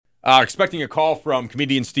Expecting a call from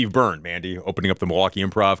comedian Steve Byrne, Mandy, opening up the Milwaukee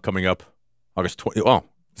Improv coming up August 20th. Oh,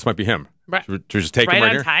 this might be him. Right, Should we just take him right right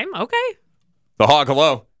on here? time? Okay. The Hog,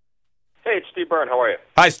 hello. Hey, it's Steve Byrne. How are you?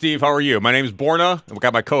 Hi, Steve. How are you? My name's Borna, and we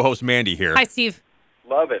got my co-host Mandy here. Hi, Steve.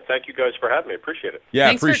 Love it. Thank you guys for having me. Appreciate it. Yeah,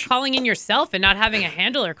 Thanks for calling in yourself and not having a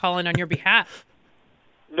handler call in on your behalf.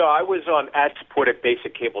 No, I was on ad supported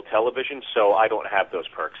basic cable television, so I don't have those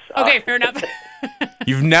perks. Okay, fair enough.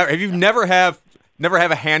 You've never have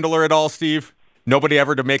a handler at all, Steve? Nobody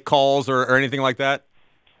ever to make calls or anything like that?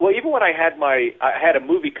 Well, even when I had a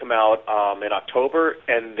movie come out in October,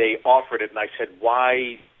 and they offered it, and I said,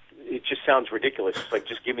 why? It just sounds ridiculous. It's like,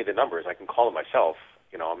 just give me the numbers. I can call them myself.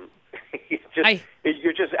 You know,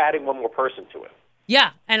 you're just adding one more person to it.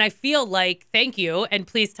 Yeah, and I feel like, thank you, and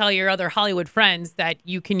please tell your other Hollywood friends that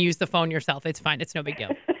you can use the phone yourself. It's fine. It's no big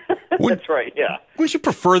deal. That's right, yeah. Would you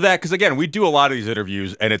prefer that? Because, again, we do a lot of these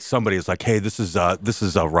interviews, and it's somebody who's like, hey, this is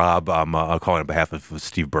Rob. I'm calling on behalf of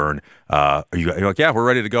Steve Byrne. You're like, yeah, we're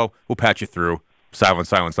ready to go. We'll patch you through. Silence,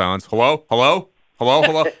 silence, silence. Hello? Hello? Hello?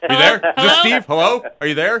 Hello? Are you there? Is this Steve? Hello? Are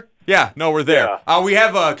you there? Yeah, no, we're there. Yeah. We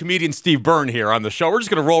have comedian Steve Byrne here on the show. We're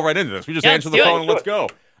just going to roll right into this. We just answer the phone and let's go.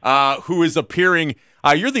 Who is appearing.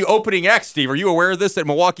 You're the opening act, Steve. Are you aware of this at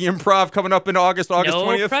Milwaukee Improv coming up in August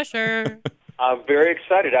 20th? No pressure. I'm very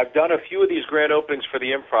excited. I've done a few of these grand openings for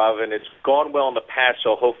the Improv, and it's gone well in the past,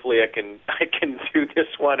 so hopefully I can do this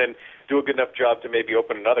one and do a good enough job to maybe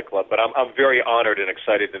open another club. But I'm very honored and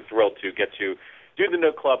excited and thrilled to get to do the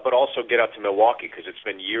new club, but also get out to Milwaukee because it's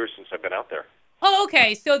been years since I've been out there. Oh,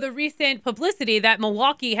 okay. So the recent publicity that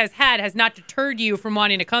Milwaukee has had has not deterred you from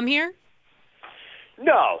wanting to come here?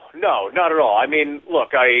 No, not at all. I mean, look,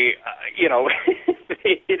 it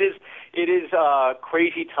is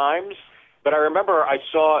crazy times, but I remember I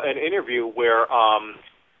saw an interview where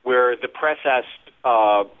the press asked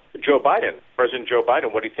President Joe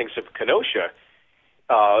Biden, what he thinks of Kenosha,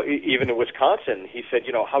 even in Wisconsin. He said,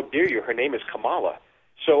 how dare you? Her name is Kamala.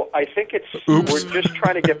 So I think we're just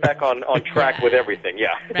trying to get back on track with everything. Yeah.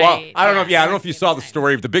 Right. Well, I don't know if you saw the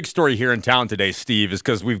story. The big story here in town today, Steve, is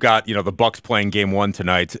because we've got the Bucks playing Game 1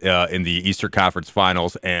 tonight in the Eastern Conference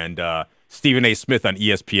Finals, and Stephen A. Smith on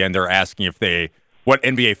ESPN. They're asking what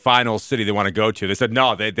NBA Finals city they want to go to. They said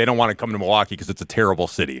no, they don't want to come to Milwaukee because it's a terrible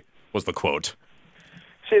city. Was the quote.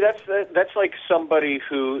 See, that's like somebody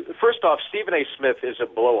who, first off, Stephen A. Smith is a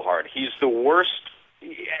blowhard. He's the worst.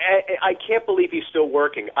 I can't believe he's still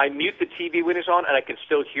working. I mute the TV when he's on, and I can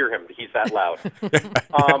still hear him. He's that loud.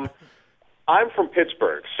 I'm from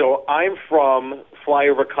Pittsburgh, so I'm from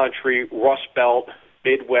flyover country, Rust Belt,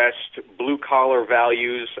 Midwest, blue-collar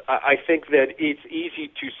values. I think that it's easy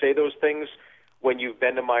to say those things when you've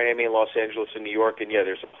been to Miami and Los Angeles and New York, and, yeah,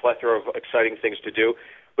 there's a plethora of exciting things to do.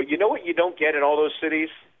 But you know what you don't get in all those cities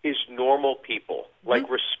is normal people, like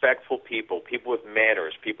respectful people, people with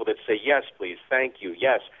manners, people that say, yes, please, thank you,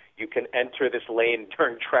 yes, you can enter this lane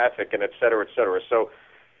during traffic, and et cetera, et cetera. So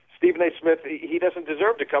Stephen A. Smith, he doesn't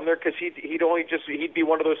deserve to come there because he'd be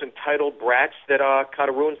one of those entitled brats that kind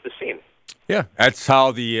of ruins the scene. Yeah, that's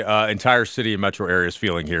how the entire city and metro area is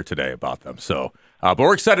feeling here today about them. So, but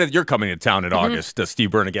we're excited that you're coming to town in August. Steve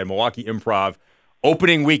Byrne again, Milwaukee Improv.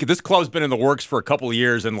 Opening week. This club's been in the works for a couple of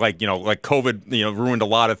years, and like COVID, ruined a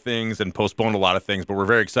lot of things and postponed a lot of things. But we're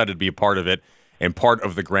very excited to be a part of it and part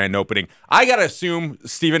of the grand opening. I gotta assume,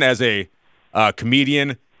 Stephen, as a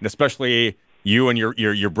comedian, and especially you and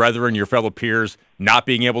your brethren, your fellow peers, not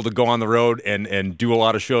being able to go on the road and do a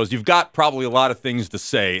lot of shows, you've got probably a lot of things to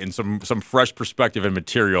say and some fresh perspective and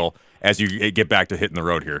material as you get back to hitting the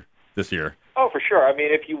road here this year. Oh, for sure. I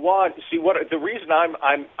mean, if you want, the reason I'm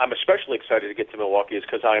especially excited to get to Milwaukee is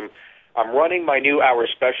because I'm running my new hour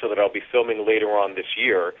special that I'll be filming later on this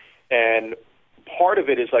year, and part of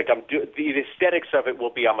it is like the aesthetics of it will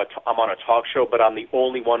be I'm on a talk show, but I'm the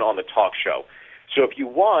only one on the talk show. So if you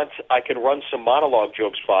want, I can run some monologue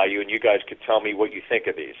jokes by you, and you guys could tell me what you think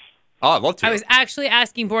of these. Oh, I'd love to. I was actually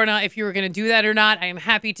asking Borna if you were going to do that or not. I am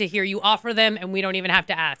happy to hear you offer them, and we don't even have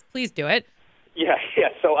to ask. Please do it. Yeah.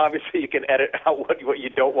 So obviously you can edit out what you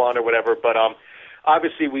don't want or whatever, but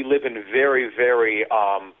obviously we live in very, very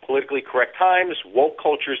politically correct times. Woke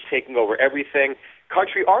culture is taking over everything.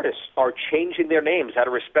 Country artists are changing their names out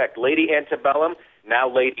of respect. Lady Antebellum, now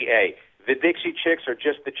Lady A. The Dixie Chicks are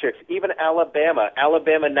just the Chicks. Even Alabama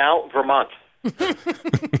now Vermont.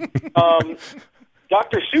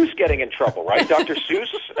 Dr. Seuss getting in trouble, right? Dr.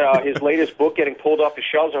 Seuss, his latest book getting pulled off the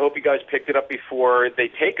shelves. I hope you guys picked it up before they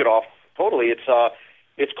take it off. Totally.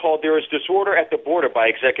 It's called There is Disorder at the Border by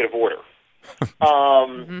Executive Order.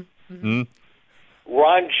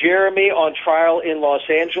 Ron Jeremy on trial in Los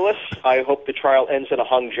Angeles. I hope the trial ends in a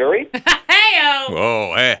hung jury. Hey-o!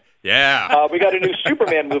 Whoa, hey. Yeah. We got a new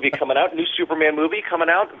Superman movie coming out.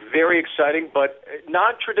 Very exciting, but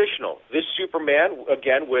non-traditional. This Superman,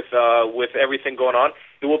 again, with everything going on,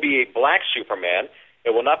 it will be a black Superman.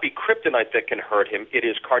 It will not be kryptonite that can hurt him. It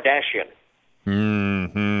is Kardashian.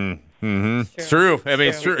 It's true. I mean,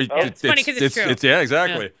 it's true. It's funny because it's true. Yeah,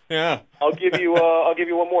 exactly. Yeah. I'll give you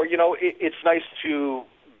one more. It's nice to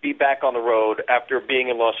be back on the road after being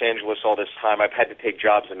in Los Angeles all this time. I've had to take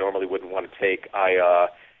jobs I normally wouldn't want to take.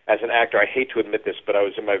 As an actor, I hate to admit this, but I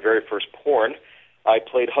was in my very first porn. I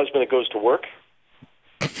played husband that goes to work.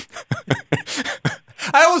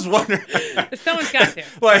 I always wonder. Someone's got to.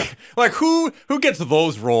 Like who gets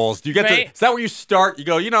those roles? Do you get to? Is that where you start? You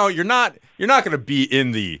go. You're not going to be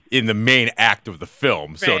in the main act of the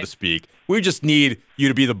film, so to speak. We just need you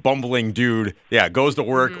to be the bumbling dude. Yeah, goes to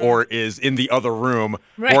work or is in the other room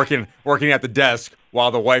working at the desk while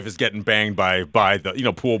the wife is getting banged by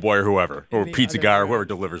the pool boy or whoever, or pizza guy or whoever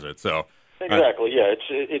delivers it. So exactly, yeah.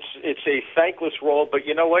 It's a thankless role, but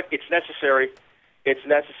you know what? It's necessary. It's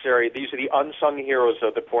necessary. These are the unsung heroes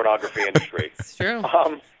of the pornography industry. It's true. I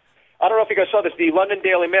don't know if you guys saw this. The London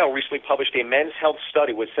Daily Mail recently published a men's health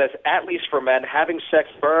study which says, at least for men, having sex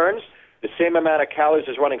burns the same amount of calories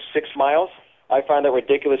as running 6 miles. I find that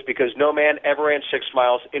ridiculous because no man ever ran 6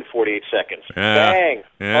 miles in 48 seconds. Yeah. Bang!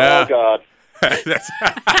 Yeah.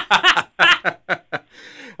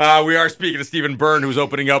 Oh, We God. are speaking to Steve Byrne, who's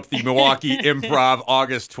opening up the Milwaukee Improv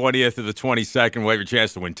August 20th to the 22nd. We'll have your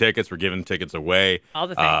chance to win tickets. We're giving tickets away. All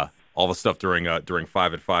the things. All the stuff during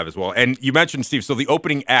 5 at 5 as well. And you mentioned, Steve, so the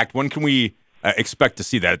opening act, when can we expect to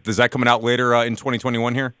see that? Is that coming out later in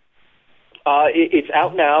 2021 here? It's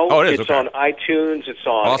out now. Oh, it is? It's Okay. on iTunes. It's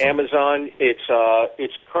on Amazon. It's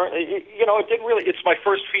currently, it didn't really. It's my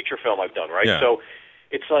first feature film I've done, right? Yeah. So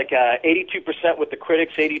it's like 82% with the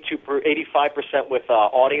critics, 85% with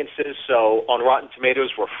audiences. So on Rotten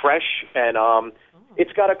Tomatoes, we're fresh, and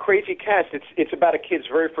it's got a crazy cast. It's about a kid's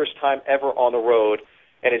very first time ever on the road,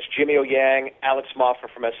 and it's Jimmy O Yang, Alex Moffat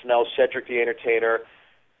from SNL, Cedric the Entertainer,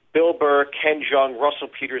 Bill Burr, Ken Jeong, Russell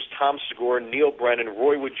Peters, Tom Segura, Neil Brennan,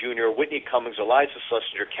 Roy Wood Jr., Whitney Cummings, Eliza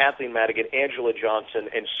Schlesinger, Kathleen Madigan, Angela Johnson,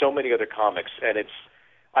 and so many other comics. And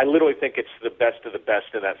I literally think it's the best of the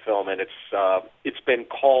best in that film, and it's been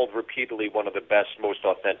called repeatedly one of the best, most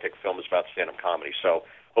authentic films about stand-up comedy. So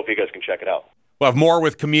hope you guys can check it out. We'll have more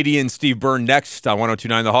with comedian Steve Byrne next on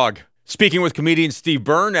 102.9 The Hog. Speaking with comedian Steve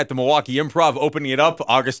Byrne at the Milwaukee Improv, opening it up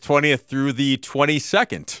August 20th through the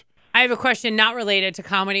 22nd. I have a question not related to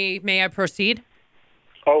comedy. May I proceed?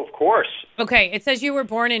 Oh, of course. Okay. It says you were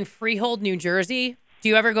born in Freehold, New Jersey. Do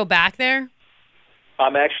you ever go back there?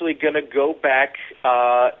 I'm actually going to go back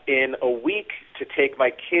in a week to take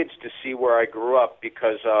my kids to see where I grew up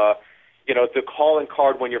because, the calling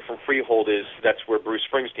card when you're from Freehold is that's where Bruce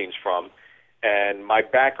Springsteen's from. And my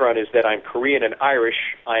background is that I'm Korean and Irish.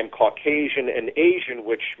 I'm Caucasian and Asian,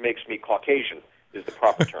 which makes me Caucasian is the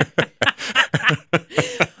proper term.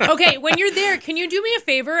 Okay, when you're there, can you do me a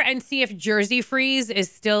favor and see if Jersey Freeze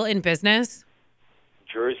is still in business?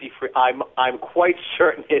 Jersey Freeze. I'm quite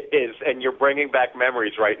certain it is, and you're bringing back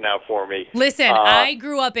memories right now for me. Listen, I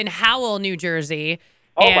grew up in Howell, New Jersey.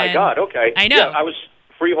 Oh, my God, okay. I know. Yeah, I was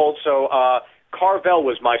Freehold, so Carvel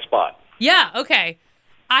was my spot. Yeah, okay.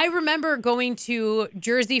 I remember going to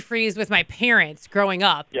Jersey Freeze with my parents growing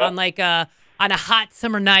up on a hot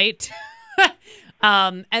summer night.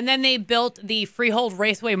 And then they built the Freehold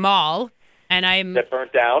Raceway Mall, and That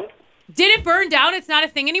burnt down? Did it burn down? It's not a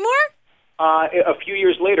thing anymore? A few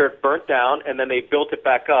years later, it burnt down, and then they built it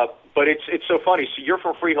back up. But it's so funny. So you're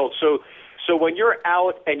from Freehold. So when you're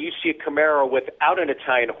out and you see a Camaro without an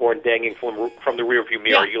Italian horn dangling from the rearview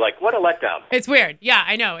mirror, you're like, what a letdown. It's weird. Yeah,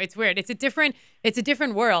 I know. It's weird. It's a different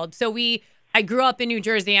world. So I grew up in New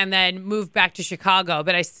Jersey and then moved back to Chicago,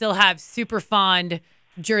 but I still have super fond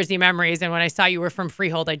Jersey memories. And when I saw you were from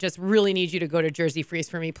Freehold, I just really need you to go to Jersey Freeze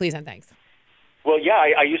for me, please and thanks. Well, yeah,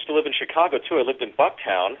 I used to live in Chicago, too. I lived in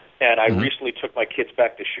Bucktown, and I recently took my kids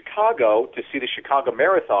back to Chicago to see the Chicago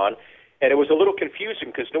Marathon, and it was a little confusing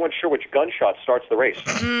because no one's sure which gunshot starts the race.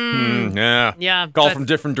 Yeah. All from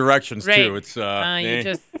different directions, right. too. It's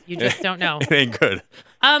you just don't know. It ain't good.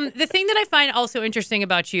 The thing that I find also interesting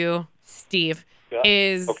about you, Steve,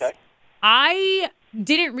 is I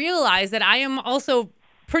didn't realize that I am also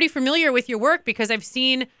pretty familiar with your work because I've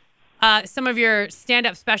seen some of your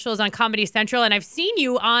stand-up specials on Comedy Central, and I've seen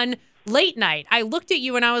you on Late Night. I looked at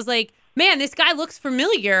you and I was like, man, this guy looks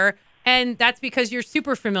familiar, and that's because you're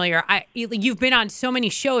super familiar. You've been on so many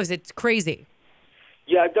shows, it's crazy.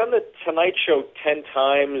 Yeah, I've done the Tonight Show 10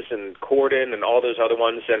 times and Corden and all those other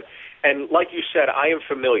ones, and like you said, I am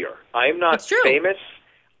familiar. I am not famous.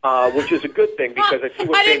 which is a good thing because I see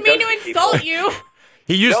what I didn't fame mean does to people. insult you.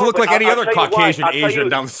 He used to look like any other Caucasian Asian you,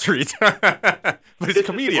 down the street. But he's a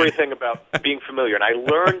comedian. This is the great thing about being familiar, and I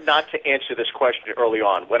learned not to answer this question early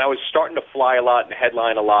on. When I was starting to fly a lot and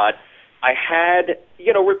headline a lot, I had,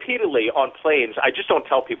 repeatedly on planes, I just don't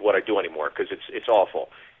tell people what I do anymore because it's awful.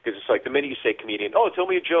 Because it's like the minute you say comedian, oh, tell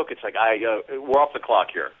me a joke, it's like, we're off the clock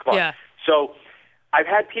here. Come on. Yeah. So I've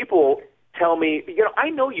had people tell me, I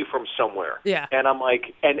know you from somewhere. Yeah. And I'm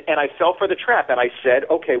like, and I fell for the trap, and I said,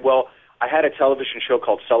 okay, well, I had a television show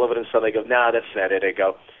called Sullivan and Son. They go, nah, that's not it. I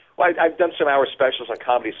go, well, I've done some hour specials on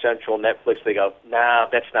Comedy Central, Netflix. They go, nah,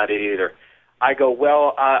 that's not it either. I go,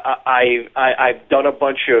 well, I've done a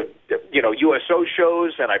bunch of, USO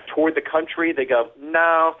shows, and I've toured the country. They go,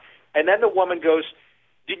 no. And then the woman goes,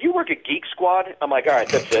 did you work at Geek Squad? I'm like, all right,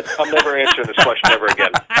 that's it. I'm never answering this question ever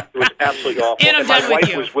again. It was absolutely awful. And my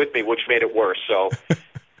wife was with me, which made it worse, so...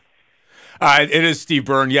 It is Steve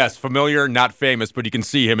Byrne. Yes, familiar, not famous, but you can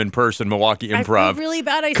see him in person. Milwaukee Improv. I feel really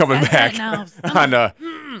bad. I coming said back that now.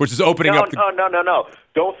 which is opening up. No.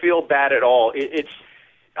 Don't feel bad at all.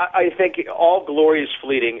 I think all glory is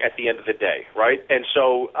fleeting at the end of the day, right? And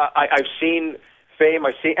so I've seen fame.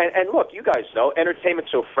 And look, you guys know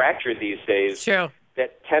entertainment's so fractured these days. True.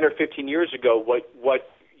 That 10 or 15 years ago, what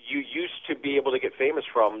you used to be able to get famous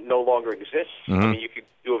from no longer exists. Mm-hmm. I mean, you could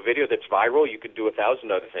do a video that's viral. You could do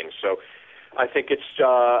 1,000 other things. So. I think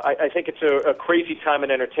it's a crazy time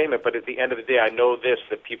in entertainment, but at the end of the day, I know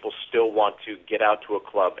that people still want to get out to a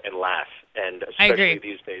club and laugh, and especially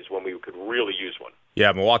these days when we could really use one.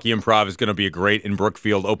 Yeah, Milwaukee Improv is going to be a great in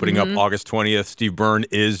Brookfield, opening up August 20th. Steve Byrne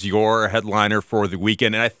is your headliner for the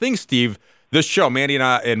weekend, and I think, Steve, this show, Mandy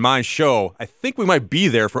and my show, I think we might be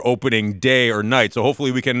there for opening day or night, so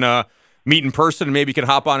hopefully we can meet in person, and maybe you can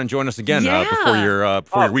hop on and join us again before your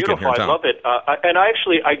weekend here in town. I love it. And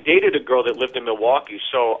I dated a girl that lived in Milwaukee,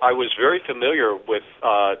 so I was very familiar with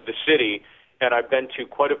the city, and I've been to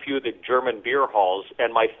quite a few of the German beer halls,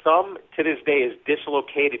 and my thumb to this day is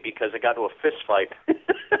dislocated because I got into a fist fight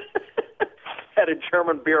at a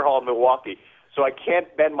German beer hall in Milwaukee. So I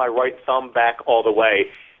can't bend my right thumb back all the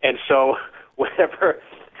way. And so whenever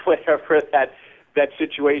that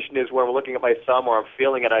situation is where I'm looking at my thumb or I'm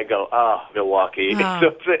feeling it, I go, Milwaukee.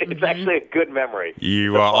 So it's actually a good memory.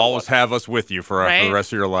 You always have us with you for the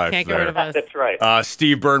rest of your life. Can't get rid of us. That's right.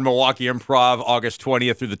 Steve Byrne, Milwaukee Improv, August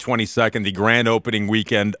 20th through the 22nd, the grand opening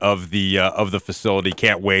weekend of the facility.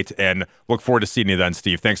 Can't wait, and look forward to seeing you then,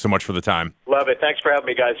 Steve. Thanks so much for the time. Love it. Thanks for having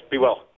me, guys. Be well.